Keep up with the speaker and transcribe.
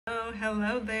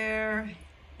Hello there,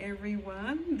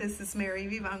 everyone. This is Mary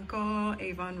Vivanco,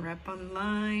 Avon Rep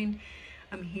Online.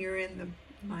 I'm here in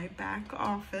my back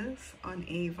office on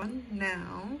Avon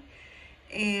now,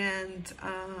 and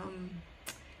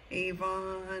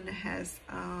Avon has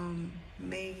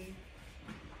made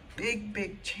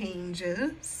big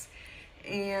changes,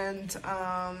 and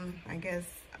I guess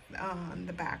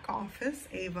the back office,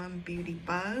 Avon Beauty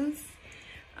Buzz.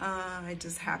 I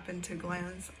just happened to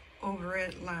glance over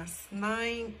it last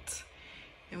night,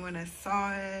 and when I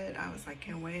saw it, I was like,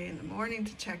 can't wait in the morning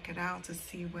to check it out to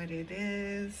see what it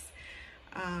is.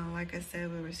 Like I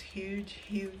said, there was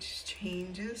huge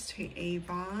changes to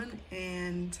Avon,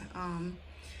 and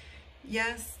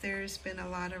yes, there's been a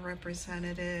lot of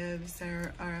representatives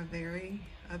that are very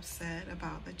upset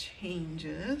about the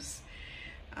changes,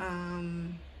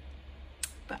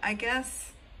 but I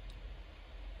guess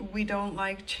we don't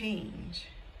like change,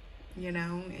 you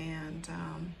know, and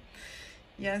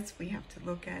yes, we have to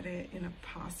look at it in a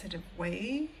positive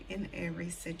way in every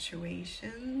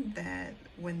situation, that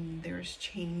when there's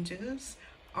changes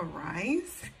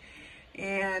arise,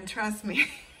 and trust me,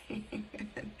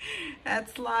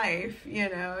 that's life, you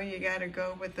know. You got to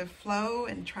go with the flow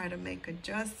and try to make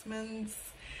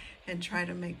adjustments and try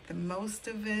to make the most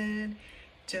of it,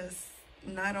 just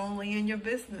not only in your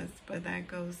business, but that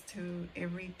goes to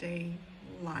everyday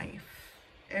life.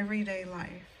 Everyday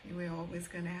life, we're always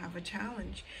going to have a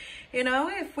challenge. You know,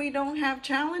 if we don't have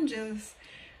challenges,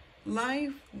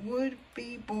 life would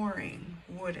be boring,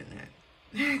 wouldn't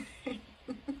it?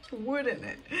 Wouldn't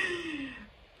it?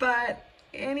 But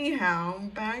anyhow,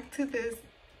 back to this,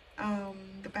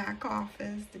 the back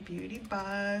office, the Beauty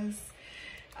Buzz.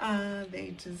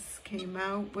 They just came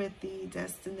out with the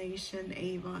Destination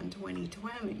Avon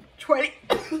 2020.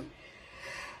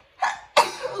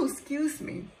 Oh, excuse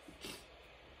me.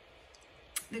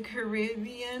 The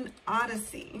Caribbean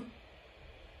Odyssey.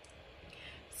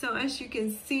 So as you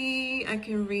can see, I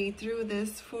can read through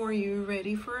this for you.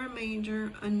 Ready for a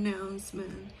major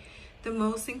announcement. The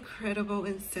most incredible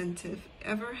incentive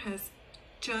ever has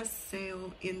just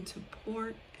sailed into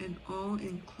port, an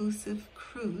all-inclusive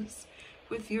cruise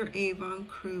with your Avon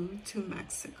crew to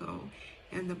Mexico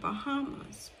and the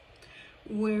Bahamas.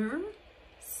 We're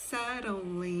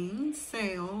settling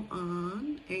sail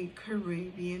on a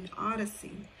Caribbean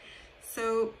Odyssey.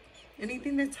 So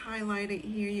anything that's highlighted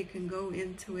here, you can go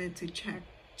into it to check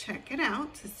it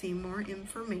out to see more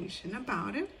information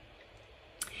about it.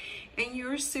 And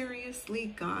you're seriously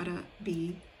gotta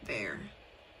be there.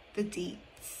 The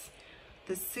deets.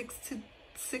 The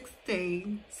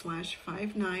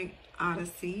 6-day/5-night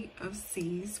Odyssey of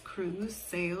Seas cruise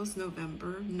sails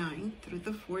November 9th through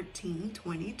the 14th,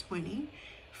 2020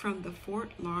 from the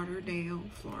Fort Lauderdale,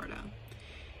 Florida.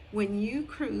 When you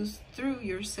cruise through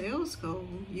your sales goal,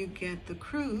 you get the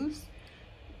cruise.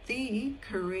 The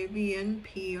Caribbean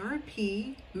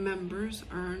PRP members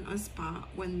earn a spot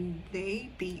when they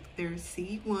beat their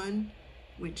C1,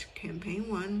 which campaign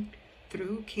 1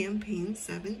 through campaign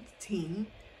 17,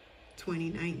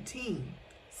 2019.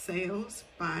 Sales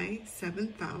by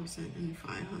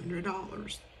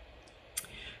 $7,500.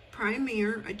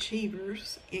 Premier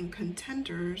achievers and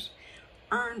contenders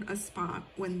earn a spot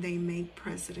when they make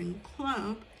President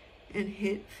Club and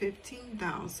hit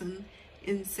 $15,000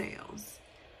 in sales.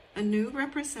 A new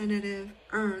representative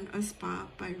earn a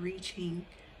spot by reaching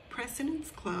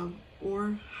President's Club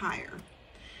or higher.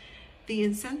 The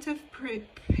incentive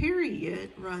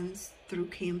period runs through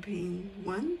campaign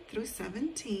 1 through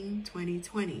 17,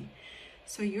 2020.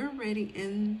 So you're already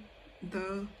in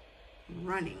the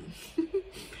running.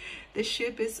 The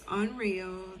ship is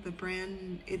unreal.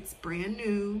 It's brand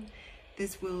new.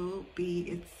 This will be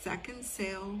its second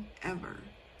sail ever.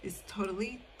 It's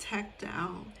totally teched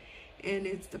out, and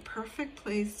it's the perfect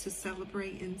place to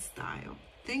celebrate in style.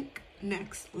 Think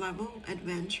next level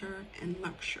adventure and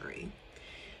luxury.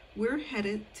 We're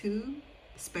headed to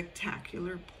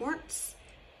spectacular ports,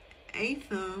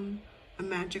 Avon, a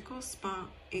magical spot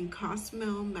in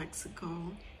Cozumel,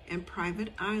 Mexico, and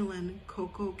private island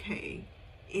Coco Cay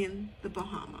in the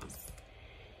Bahamas.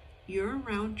 Your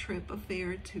round-trip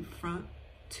affair to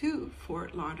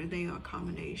Fort Lauderdale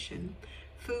accommodation,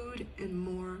 food, and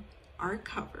more are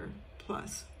covered.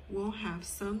 Plus, we'll have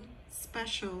some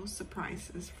special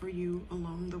surprises for you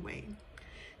along the way.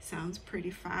 Sounds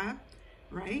pretty fab,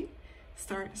 right?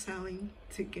 Start selling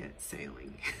to get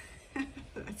sailing.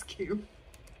 That's cute.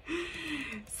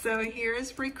 So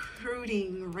here's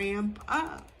recruiting ramp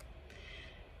up.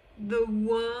 The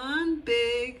one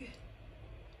big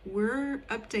we're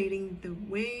updating the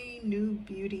way new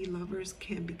beauty lovers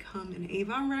can become an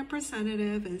Avon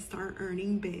representative and start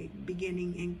earning big,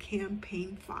 beginning in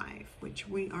campaign 5, which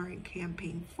we are in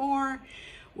campaign 4.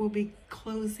 We'll be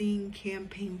closing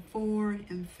campaign 4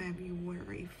 in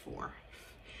February 4th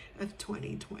of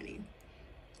 2020.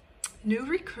 New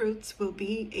recruits will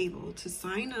be able to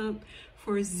sign up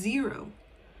for 0.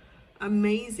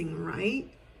 Amazing, right?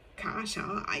 Gosh,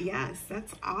 yes,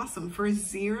 that's awesome. For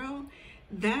 0,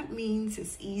 that means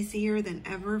it's easier than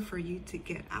ever for you to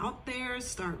get out there,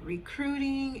 start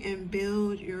recruiting, and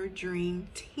build your dream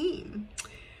team.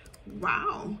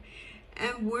 Wow.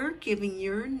 And we're giving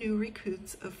your new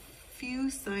recruits a few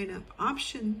sign-up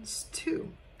options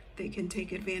too. They can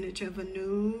take advantage of the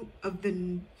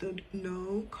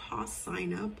no-cost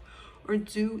sign-up, or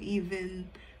do even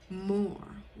more.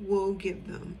 We'll give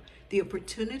them the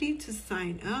opportunity to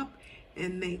sign up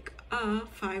and make a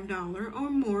 $5 or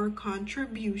more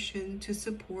contribution to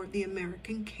support the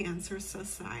American Cancer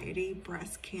Society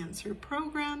breast cancer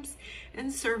programs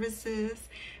and services,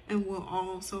 and we'll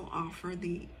also offer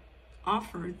the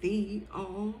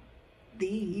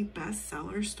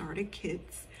bestseller starter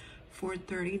kits for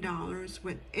 $30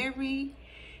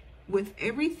 with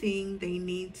everything they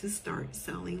need to start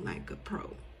selling like a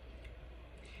pro.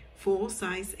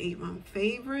 Full-size Avon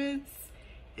favorites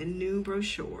and new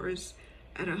brochures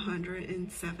at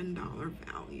 $107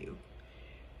 value.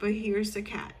 But here's the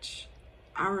catch.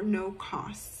 Our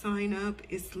no-cost sign-up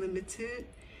is limited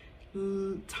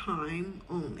time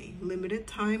only. Limited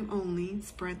time only.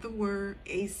 Spread the word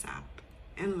ASAP.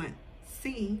 And let's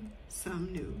see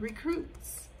some new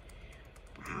recruits.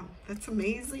 Wow, that's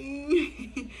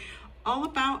amazing. All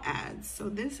about ads. So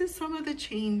this is some of the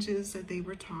changes that they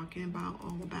were talking about,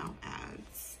 all about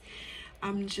ads.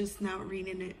 I'm just now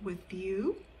reading it with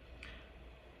you.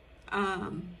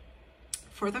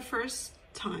 For the first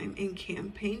time in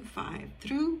campaign 5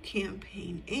 through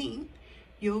campaign 8,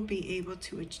 you'll be able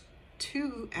to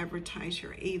advertise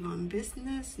your Avon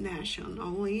business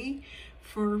nationally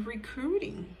for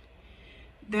recruiting.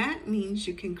 That means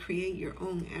you can create your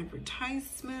own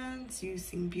advertisements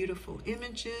using beautiful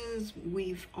images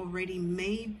we've already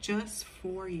made just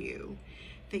for you.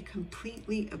 They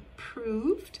completely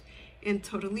approved and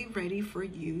totally ready for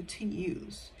you to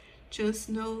use. Just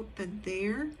note that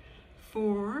they're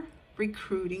for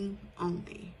recruiting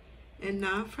only and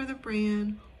not for the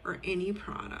brand or any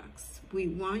products. We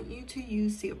want you to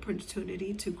use the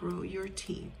opportunity to grow your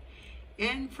team.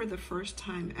 And for the first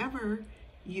time ever,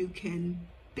 you can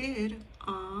bid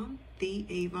on the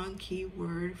Avon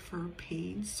keyword for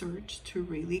paid search to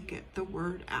really get the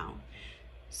word out.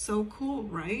 So cool,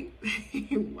 right?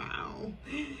 Wow.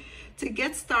 To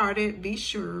get started, be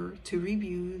sure to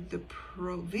review the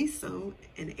Proviso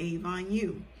and Avon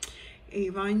U.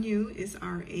 Avon U is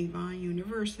our Avon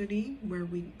University where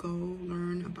we go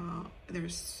learn about,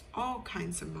 there's all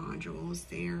kinds of modules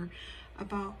there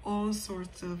about all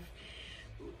sorts of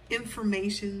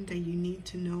information that you need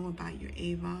to know about your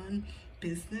Avon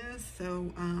business.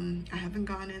 So I haven't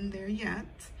gone in there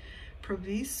yet.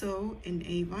 Proviso and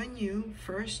Avon U.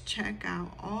 First, check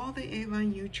out all the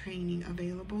Avon U training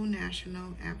available.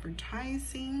 National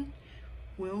advertising.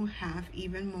 We'll have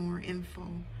even more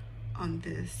info on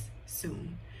this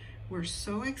soon. We're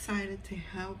so excited to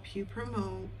help you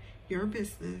promote your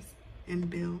business and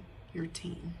build your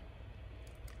team.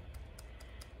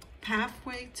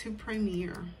 Pathway to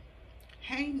Premier.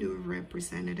 Hey, new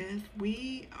representative,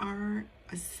 we are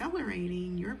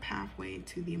accelerating your pathway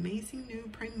to the amazing new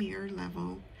Premier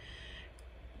level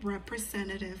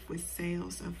representative with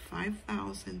sales of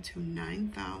 $5,000 to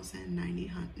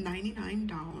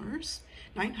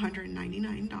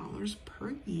 $999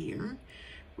 per year,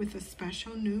 with a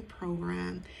special new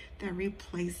program that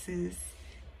replaces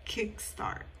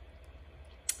Kickstart.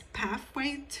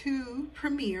 Pathway to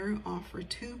Premier offer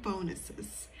 2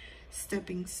 bonuses,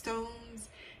 stepping stones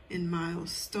and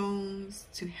milestones,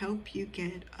 to help you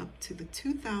get up to the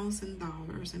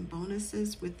 $2,000 in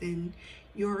bonuses within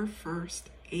your first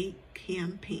 8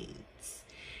 campaigns.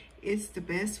 It's the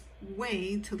best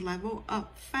way to level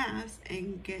up fast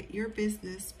and get your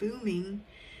business booming.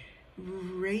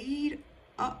 Read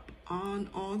up on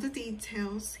all the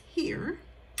details here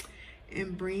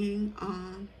and bring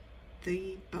on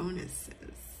the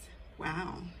bonuses.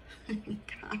 Wow.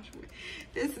 Gosh,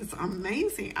 this is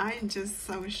amazing. I am just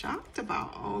so shocked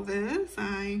about all this.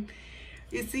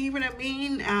 You see what I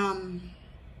mean?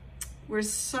 We're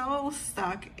so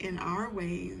stuck in our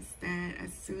ways that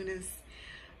as soon as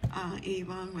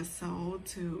Avon was sold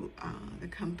to the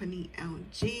company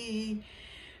LG,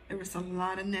 There was a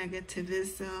lot of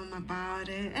negativism about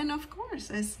it, and of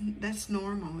course that's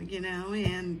normal, you know,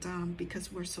 and because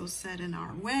we're so set in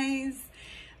our ways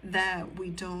that we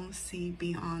don't see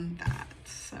beyond that.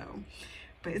 So,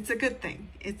 but it's a good thing.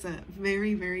 It's a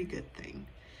very, very good thing.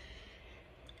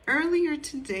 Earlier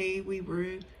today, we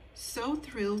were so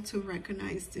thrilled to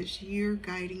recognize this year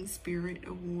Guiding Spirit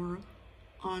Award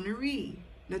honoree,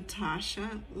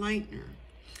 Natasha Leitner.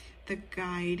 The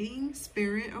Guiding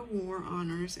Spirit Award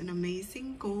honors an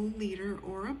amazing goal leader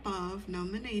or above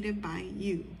nominated by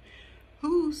you,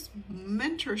 whose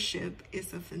mentorship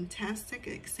is a fantastic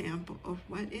example of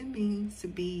what it means to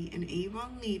be an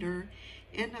Avon leader,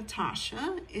 and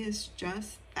Natasha is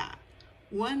just that.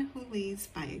 One who leads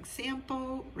by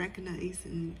example,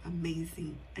 recognizing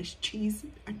amazing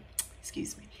achievements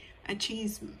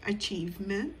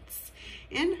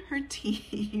in her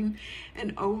team,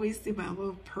 and always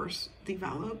develops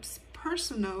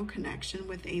personal connection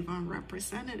with Avon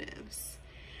representatives.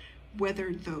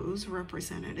 Whether those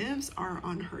representatives are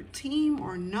on her team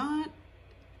or not,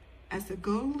 as a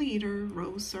go-leader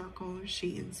Rose Circle,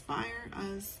 she inspired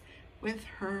us with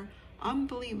her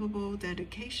unbelievable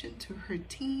dedication to her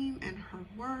team and her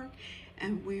work,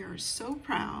 and we are so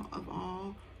proud of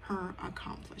all her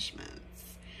accomplishments.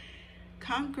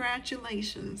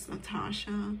 Congratulations,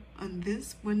 Natasha, on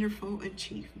this wonderful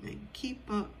achievement. Keep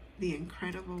up the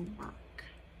incredible work.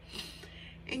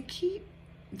 And keep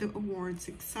the awards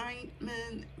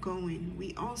excitement going.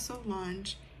 We also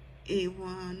launched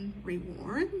Avon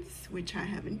Rewards, which I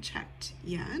haven't checked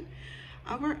yet.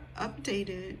 Our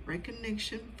updated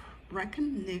recognition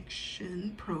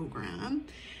program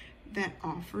that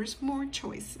offers more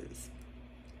choices,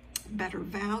 better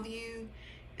value,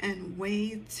 and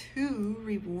way to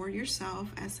reward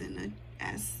yourself as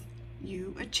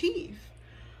you achieve.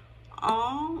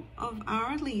 All of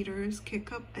our leaders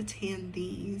Kick-Up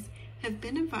attendees have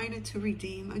been invited to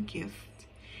redeem a gift,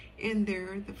 and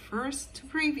they're the first to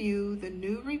preview the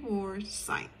new reward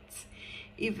site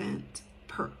event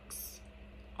perks.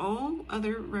 All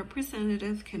other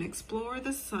representatives can explore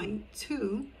the site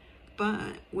too,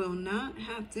 but will not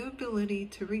have the ability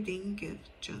to redeem gifts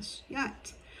just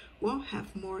yet. We'll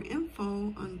have more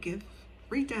info on gift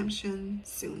redemption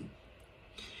soon.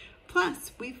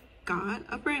 Plus, we've got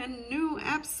a brand new,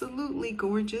 absolutely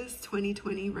gorgeous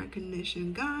 2020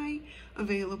 recognition guide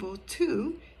available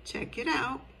too. Check it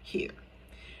out here.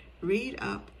 Read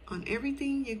up on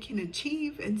everything you can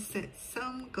achieve and set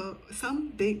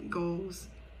some big goals.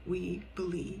 We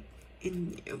believe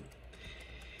in you.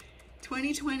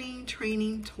 2020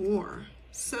 training tour.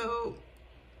 So,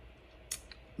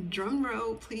 drum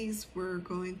roll, please. We're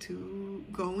going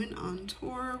on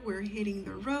tour. We're hitting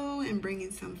the road and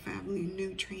bringing some fabulous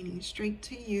new training straight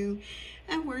to you,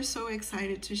 and we're so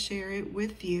excited to share it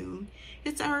with you.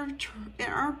 It's our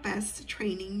best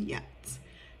training yet.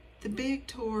 The big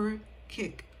tour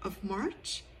kick of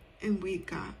March, and we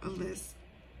got a list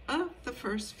of the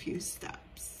first few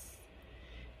steps.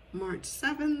 March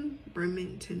 7th,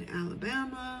 Birmingham,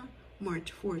 Alabama.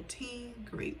 March 14th,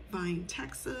 Grapevine,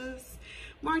 Texas.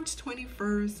 March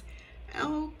 21st,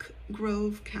 Elk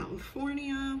Grove,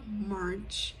 California.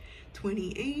 March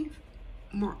 28th,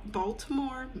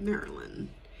 Baltimore, Maryland.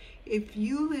 If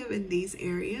you live in these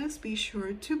areas, be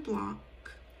sure to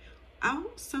block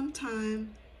out some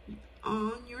time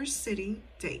on your city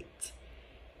date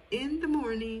in the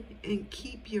morning and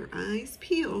keep your eyes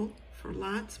peeled for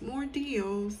lots more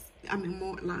details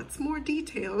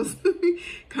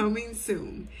coming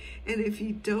soon. And if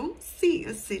you don't see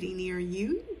a city near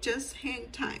you, just hang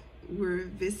tight. We're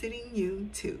visiting you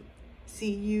too.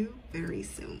 See you very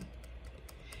soon.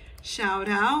 Shout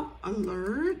out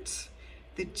alert,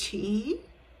 the Chi.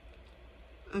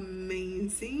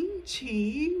 Amazing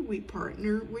Chi. We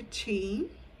partnered with Chi.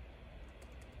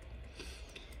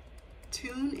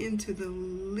 Tune into the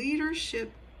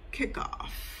leadership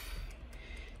kickoff.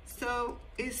 So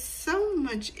it's so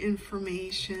much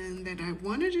information that I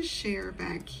wanted to share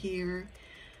back here.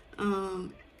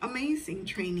 Amazing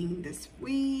training this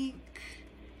week.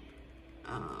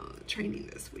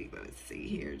 Let's see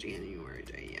here, January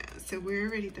day. Yeah, so we're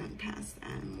already done past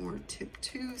that. More Tip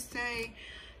Tuesday.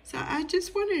 So I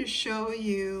just wanted to show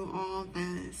you all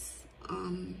this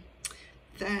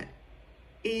that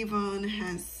Avon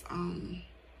has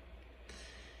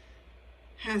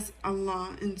a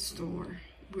lot in store.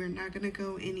 We're not going to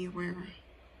go anywhere.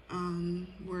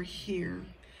 We're here.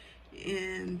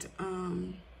 And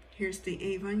here's the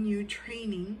Avon U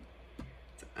training.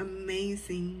 It's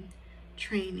amazing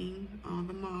training, all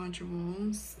the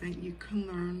modules that you can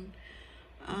learn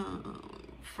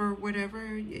for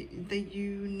whatever that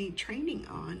you need training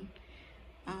on.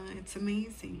 It's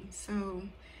amazing. So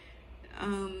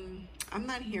I'm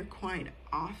not here quite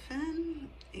often,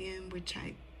 in which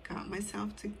I got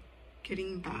myself to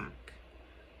getting back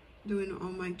doing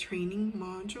all my training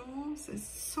modules. There's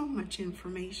so much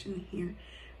information here.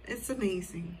 It's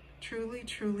amazing. Truly,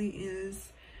 truly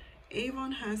is.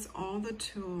 Avon has all the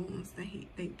tools that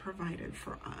they provided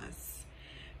for us.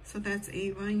 So that's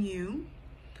Avon U.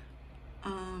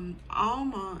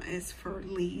 Alma is for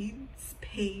leads,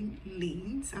 paid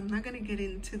leads. I'm not going to get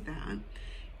into that.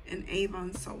 And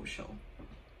Avon Social.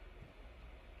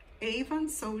 Avon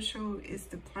Social is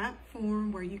the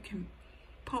platform where you can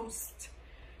post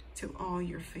to all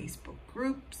your Facebook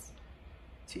groups,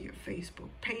 to your Facebook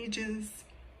pages,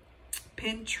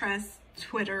 Pinterest,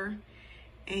 Twitter,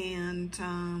 and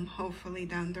hopefully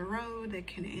down the road they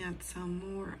can add some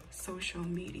more social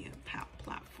media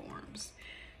platforms.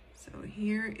 So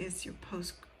here is your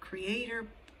post creator,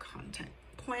 content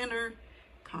planner,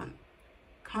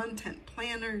 content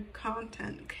planner,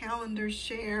 content calendar,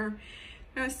 share.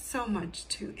 There's so much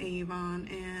to Avon,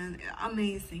 and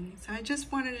amazing. So I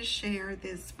just wanted to share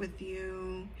this with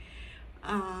you.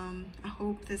 I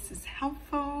hope this is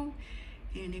helpful.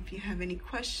 And if you have any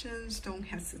questions, don't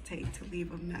hesitate to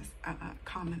leave a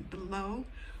comment below.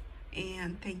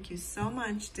 And thank you so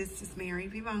much. This is Mary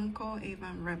Vivanco,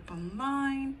 Avon Rep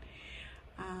Online.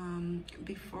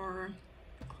 Before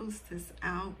I close this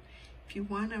out, if you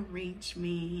want to reach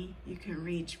me, you can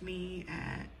reach me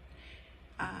at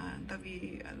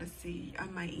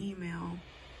on my email,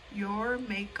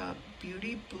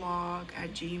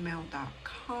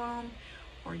 yourmakeupbeautyblog@gmail.com,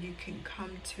 or you can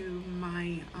come to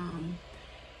my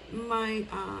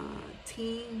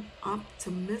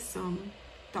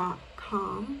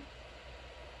teamoptimism.com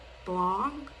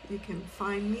blog. You can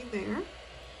find me there.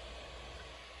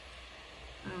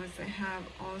 I have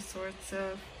all sorts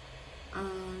of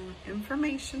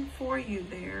information for you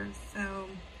there. So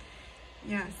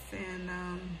yes, and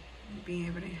being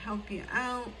able to help you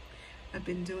out. I've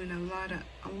been doing a lot of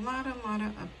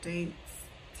updates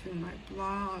to my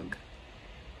blog.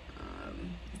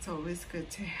 It's always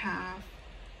good to have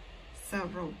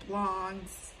several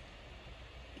blogs,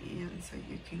 and so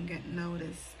you can get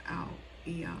notice out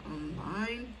via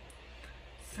online.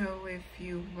 So if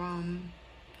you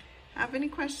have any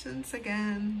questions,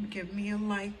 again, give me a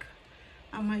like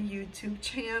on my YouTube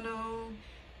channel,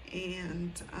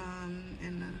 and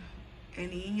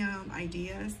any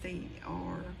ideas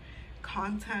or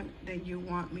content that you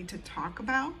want me to talk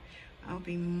about, I'll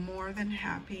be more than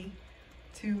happy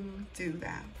to do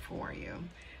that for you.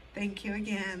 Thank you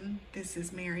again. This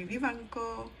is Mary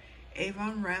Vivanco,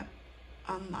 Avon Rep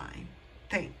Online.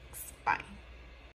 Thanks. Bye.